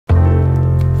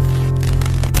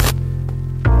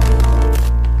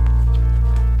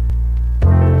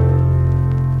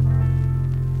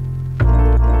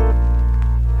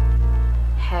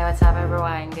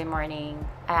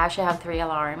I actually have 3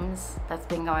 alarms that's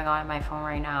been going on my phone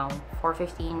right now: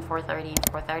 4:15, 4:30,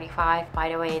 and 4:35. By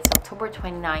the way, it's October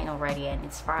 29 already and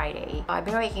it's Friday. I've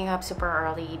been waking up super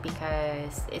early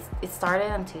because it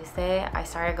started on Tuesday. I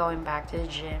started going back to the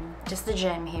gym, just the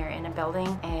gym here in the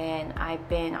building, and I've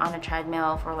been on a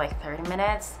treadmill for like 30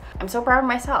 minutes. I'm so proud of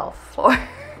myself for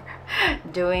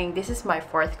doing this. Is my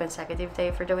 4th consecutive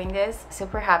day for doing this.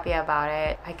 Super happy about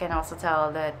it. I can also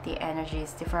tell that the energy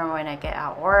is different when I get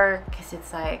out work, because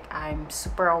it's like I'm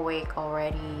super awake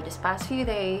already. This past few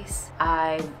days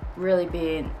I've really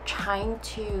been trying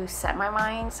to set my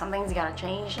mind something's gonna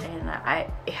change, and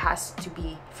it has to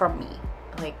be from me.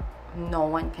 Like, no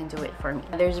one can do it for me.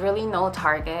 There's really no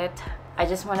target. I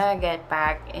just want to get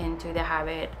back into the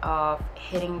habit of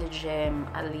hitting the gym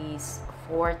at least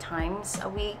 4 times a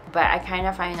week, but I kind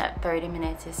of find that 30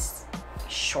 minutes is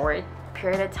short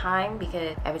period of time,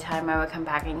 because every time I would come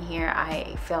back in here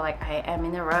I feel like I am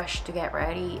in a rush to get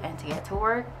ready and to get to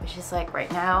work, which is like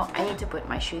right now I need to put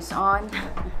my shoes on.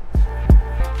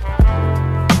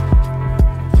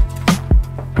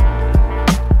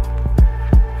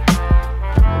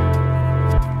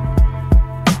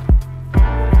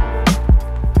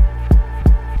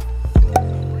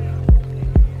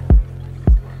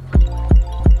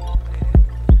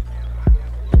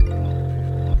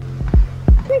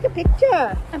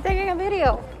 Picture. I'm taking a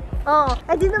video. Oh,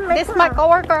 I didn't make This is my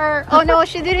coworker. Oh no,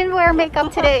 she didn't wear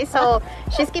makeup today, so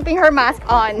she's keeping her mask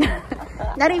on.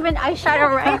 Not even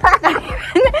eyeshadow, right?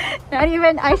 Not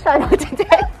even eyeshadow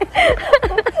today.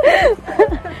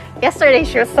 Yesterday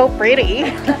she was so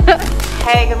pretty.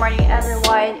 Hey, good morning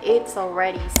everyone. It's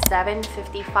already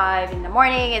 7:55 in the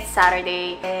morning. It's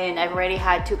Saturday and I've already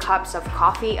had 2 cups of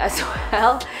coffee as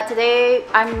well. Today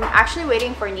I'm actually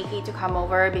waiting for Nikki to come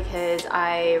over because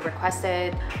I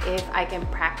requested if I can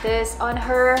practice on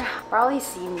her. Probably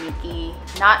seen Nikki,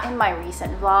 not in my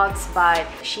recent vlogs, but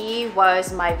she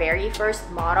was my very first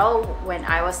model when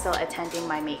I was still attending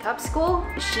my makeup school.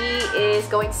 She is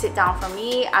going to sit down for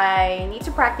me. I need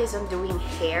to practice on doing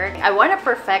hair. I want to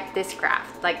perfect this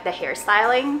craft, like the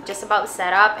hairstyling. Just about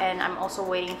set up, and I'm also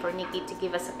waiting for Nikki to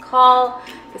give us a call,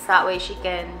 because that way she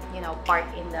can, you know, park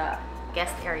in the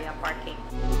guest area parking.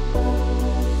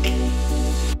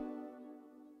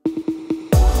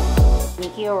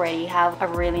 Nikki already have a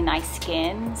really nice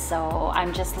skin, so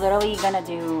I'm just literally gonna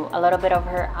do a little bit of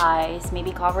her eyes,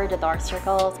 maybe cover the dark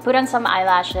circles, put on some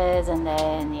eyelashes, and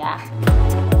then yeah.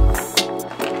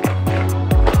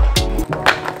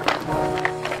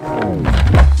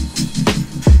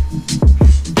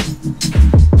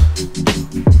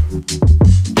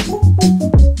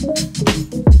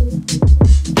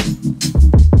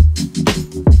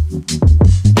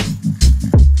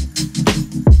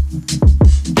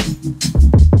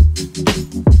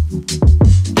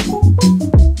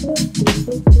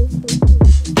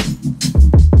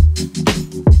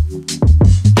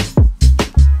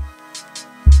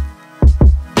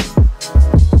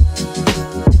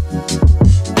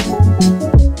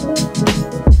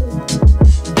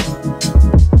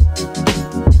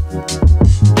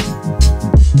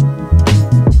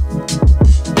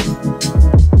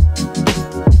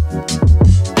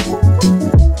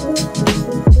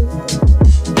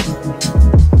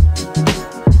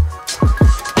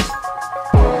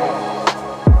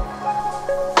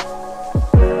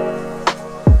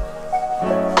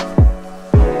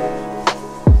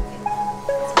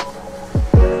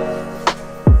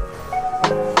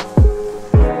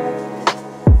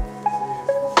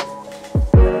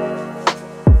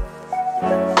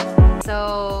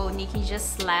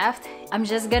 Left. I'm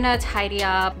just gonna tidy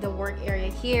up the work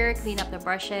area here, clean up the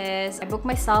brushes. I booked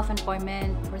myself an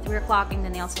appointment for 3 o'clock in the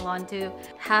nail salon to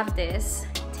have this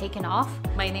taken off.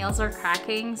 My nails are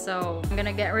cracking, so I'm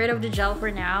gonna get rid of the gel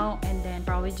for now and then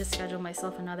probably just schedule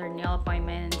myself another nail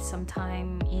appointment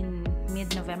sometime in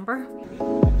mid-November.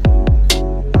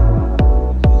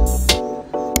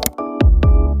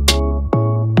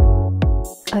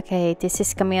 Okay, this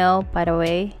is Camille, by the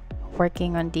way,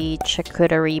 working on the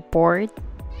charcuterie board.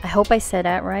 I hope I said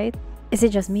that right. Is it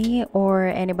just me or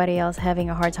anybody else having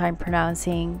a hard time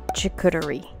pronouncing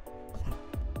charcuterie?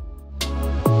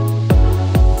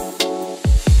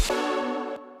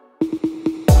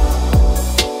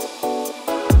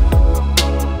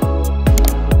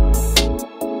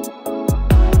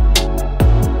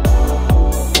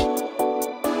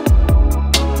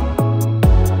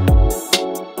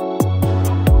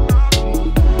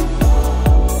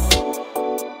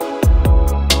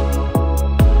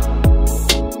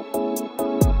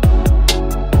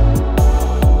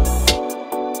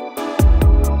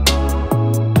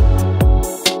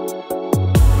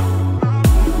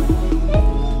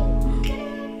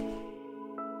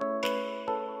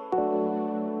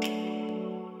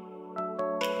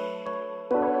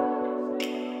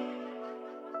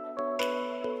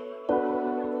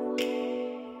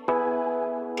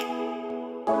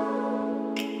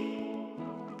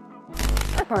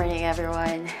 Morning,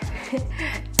 everyone.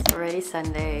 It's already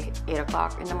Sunday, 8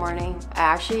 o'clock in the morning. I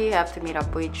actually have to meet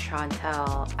up with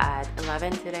Chiantelle at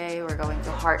 11 today. We're going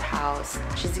to Hart House.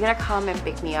 She's gonna come and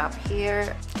pick me up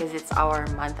here because it's our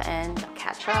month-end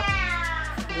catch-up.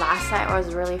 Last night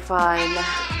was really fun.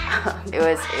 It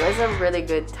was a really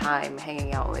good time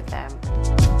hanging out with them.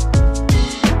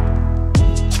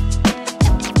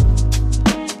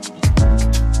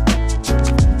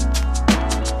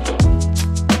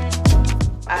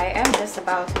 I am just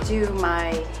about to do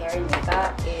my hair and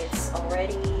makeup. It's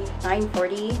already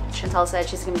 9:40. Chiantelle said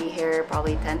she's gonna be here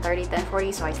probably 10:30,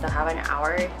 10:40, so I still have an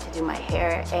hour to do my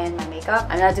hair and my makeup.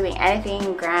 I'm not doing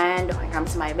anything grand when it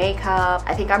comes to my makeup.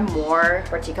 I think I'm more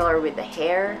particular with the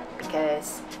hair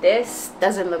because this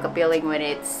doesn't look appealing when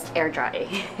it's air dry.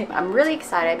 I'm really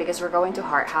excited because we're going to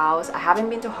Hart House. I haven't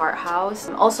been to Hart House.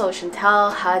 Also,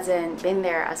 Chiantelle hasn't been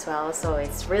there as well, so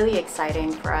it's really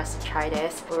exciting for us to try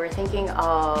this. We were thinking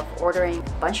of ordering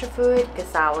a bunch of food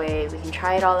because that way we can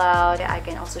try it all out. I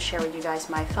can also share with you guys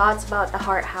my thoughts about the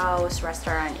Hart House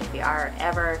Restaurant if you are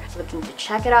ever looking to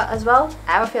check it out as well.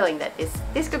 I have a feeling that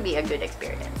this could be a good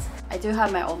experience. I do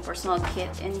have my own personal kit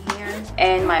in here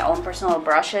and my own personal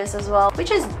brushes as well,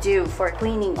 which is due for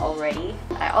cleaning already.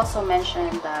 I also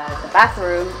mentioned that the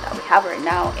bathroom that we have right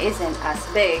now isn't as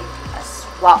big as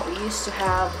what we used to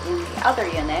have in the other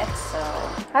unit, so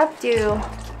I have to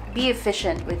be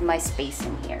efficient with my space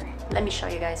in here. Let me show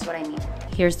you guys what I mean.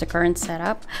 Here's the current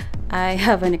setup. I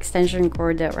have an extension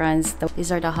cord that runs.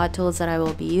 These are the hot tools that I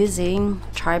will be using.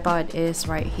 Tripod is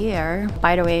right here.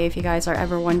 By the way, if you guys are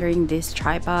ever wondering, this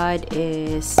tripod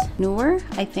is newer,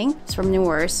 I think. It's from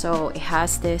newer, so it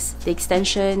has this, the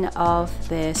extension of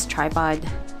this tripod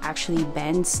actually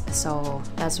bends, so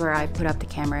that's where I put up the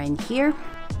camera in here.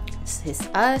 This is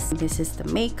us. This is the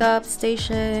makeup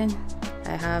station.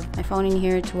 I have my phone in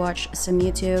here to watch some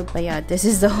YouTube, but yeah, this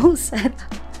is the whole setup.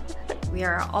 We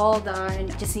are all done.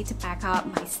 Just need to pack up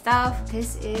my stuff.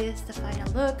 This is the final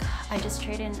look. I just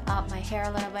straightened up my hair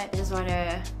a little bit. I just want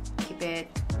to keep it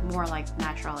more like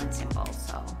natural and simple,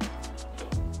 so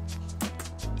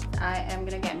I am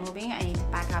gonna get moving. I need to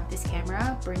pack up this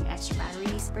camera, bring extra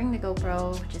batteries, bring the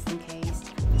GoPro just in case.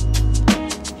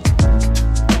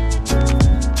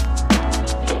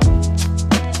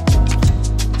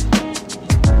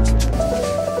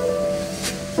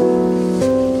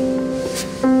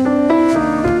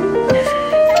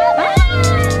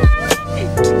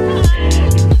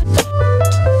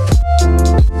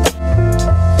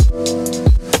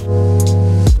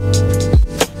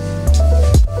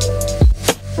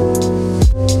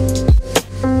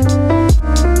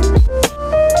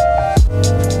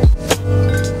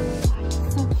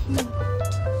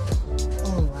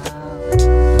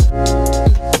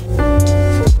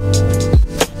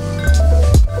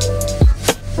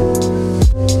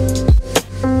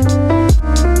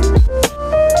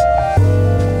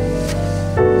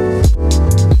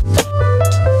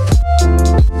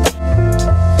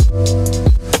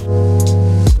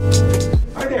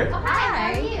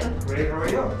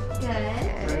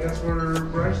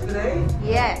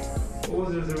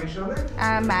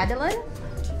 Madeline?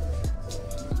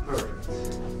 Perfect.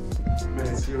 May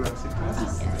I see your exit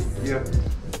passes? Yes. Yep.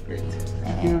 Great.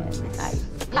 And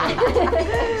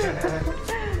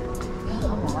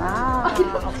oh, wow.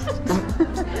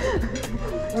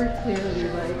 We're clearly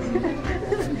like...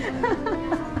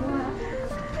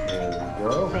 There we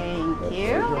go. Thank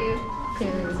you.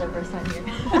 Clearly was our first time here.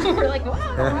 We're like, wow.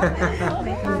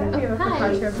 Thank you.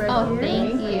 Oh,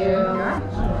 thank you.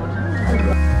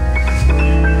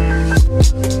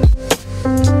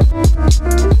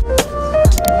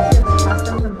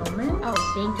 Oh,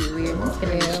 thank you. We're just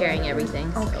going to be sharing everything.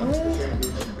 So. Okay.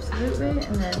 Absolutely.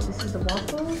 And then this is the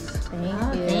waffles.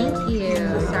 Thank you. Thank you.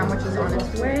 The sandwich is on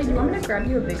its way. Do you want me to grab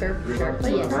you a bigger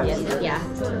plate? Yes, yeah.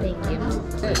 Thank you.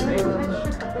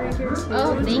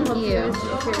 Oh, thank you.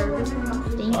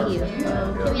 Thank you.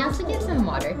 Can we also get some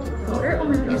water? Water? Oh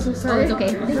my God, I'm so sorry. Oh, it's okay.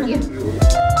 Thank you.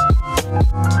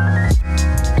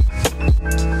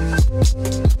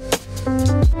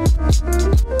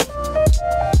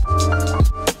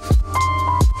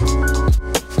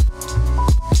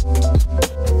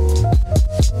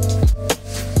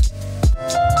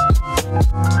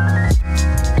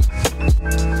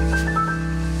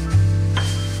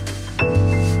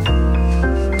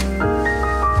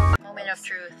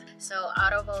 So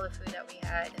out of all the food that we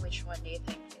had, which one do you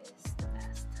think is the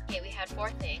best? Okay, we had 4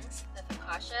 things: the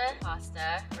focaccia,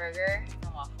 pasta, burger,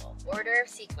 and waffle. Order of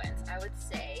sequence, I would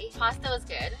say pasta was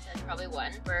good, that's probably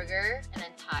 1. Burger, and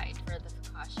then tied for the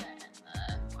focaccia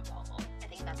and the waffle. I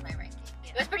think that's my ranking.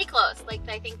 It was pretty close. Like,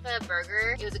 I think the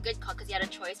burger, it was a good call because you had a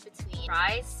choice between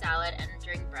fries, salad, and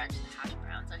during brunch, the hash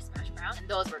browns or smash browns. And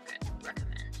those were good.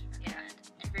 Recommend. Yeah. And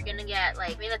if you're gonna get,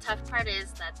 like, I mean, the tough part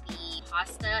is that the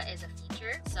pasta is a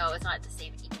feature, so it's not the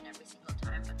same each and every single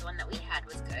time. But the one that we had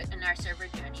was good. And our server,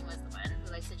 Jenny, was the one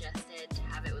who, like, suggested to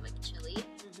have it with, like, chili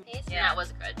taste. Yeah. And that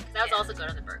was good. Because that was also good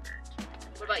on the burger.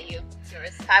 What about you? What's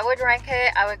yours? If I would rank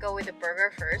it, I would go with the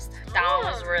burger first. That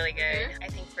one was really good. I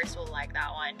think Chris will like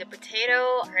that one. The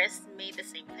potato, Chris made the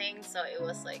same thing, so it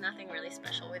was like nothing really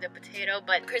special with the potato,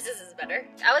 but Chris's is better.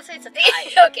 I would say it's a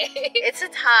tie. Okay. It's a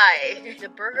tie. The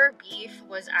burger beef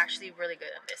was actually really good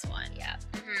on this one. Yeah.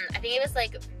 I think it was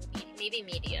like maybe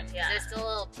medium. Yeah. There's still a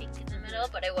little pink in the middle,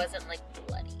 but it wasn't like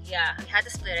bloody. Yeah, you had to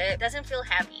split it. It doesn't feel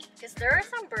heavy. Because there are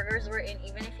some burgers where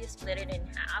even if you split it in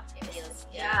half, it feels,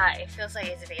 it feels like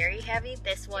it's very heavy.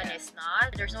 This one is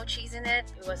not. There's no cheese in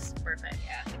it. It was perfect.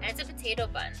 Yeah. And it's a potato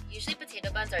bun. Usually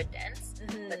potato buns are dense,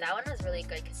 but that one was really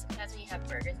good because sometimes when you have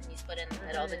burgers and you split it in the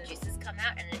middle, the juices come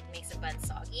out and it makes the bun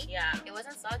soggy. Yeah. It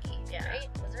wasn't soggy, right?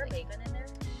 Was there bacon in there?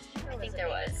 I think there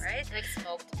was, right? Like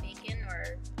smoked bacon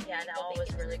or that one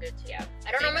was really good too. Yeah.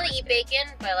 I don't normally eat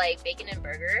bacon, but like bacon and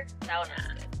burger, that one was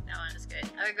good. That one is good.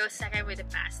 I would go second with the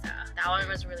pasta. That one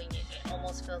was really neat. It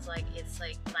almost feels like it's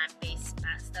like plant-based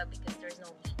pasta because there's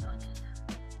no meat on it.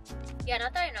 Yeah,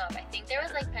 not that I know of. I think there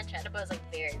was like pancetta, but it was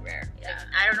like very rare. Yeah. Like,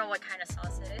 I don't know what kind of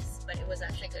sauce it is, but it was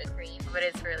actually good. Cream. But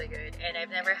it's really good. And I've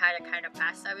never had a kind of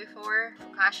pasta before.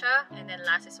 Focaccia, and then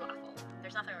last is waffle.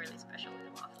 There's nothing really special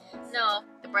with the waffle. No.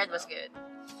 The bread was good.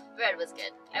 Bread was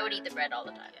good. I would eat the bread all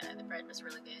the time. Yeah, the bread was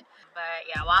really good. But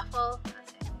yeah, waffle,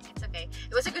 that's it. It's okay.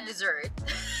 It was a good dessert.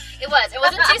 It was. It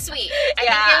wasn't too sweet. I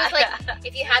think it was like,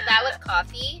 if you had that with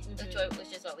coffee,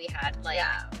 which is what we had, like,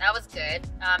 that was good.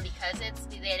 Because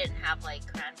they didn't have like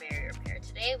cranberry or pear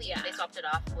today. They swapped it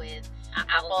off with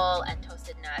apple and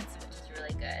toasted nuts, which is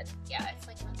really good. Yeah, it's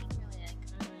like nothing really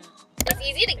like. It's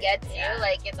easy to get to.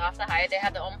 Like, it's off the highway. They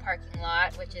have their own parking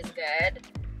lot, which is good.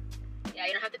 Yeah,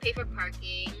 you don't have to pay for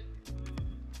parking.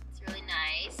 It's really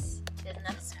nice. There's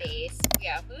enough space.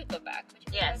 Yeah, we would go back.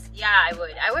 Yes, yeah, I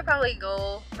would. I would probably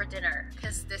go for dinner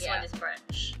because this one is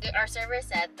brunch. Our server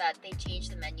said that they change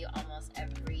the menu almost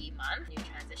every month. New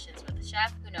transitions with the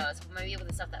chef. Who knows? Maybe with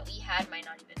the stuff that we had might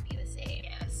not even be the same.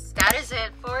 Yes. That is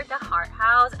it for the Hart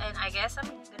House, and I guess I'm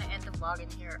gonna end the vlog in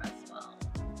here as well.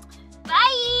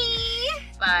 Bye!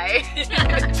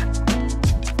 Bye.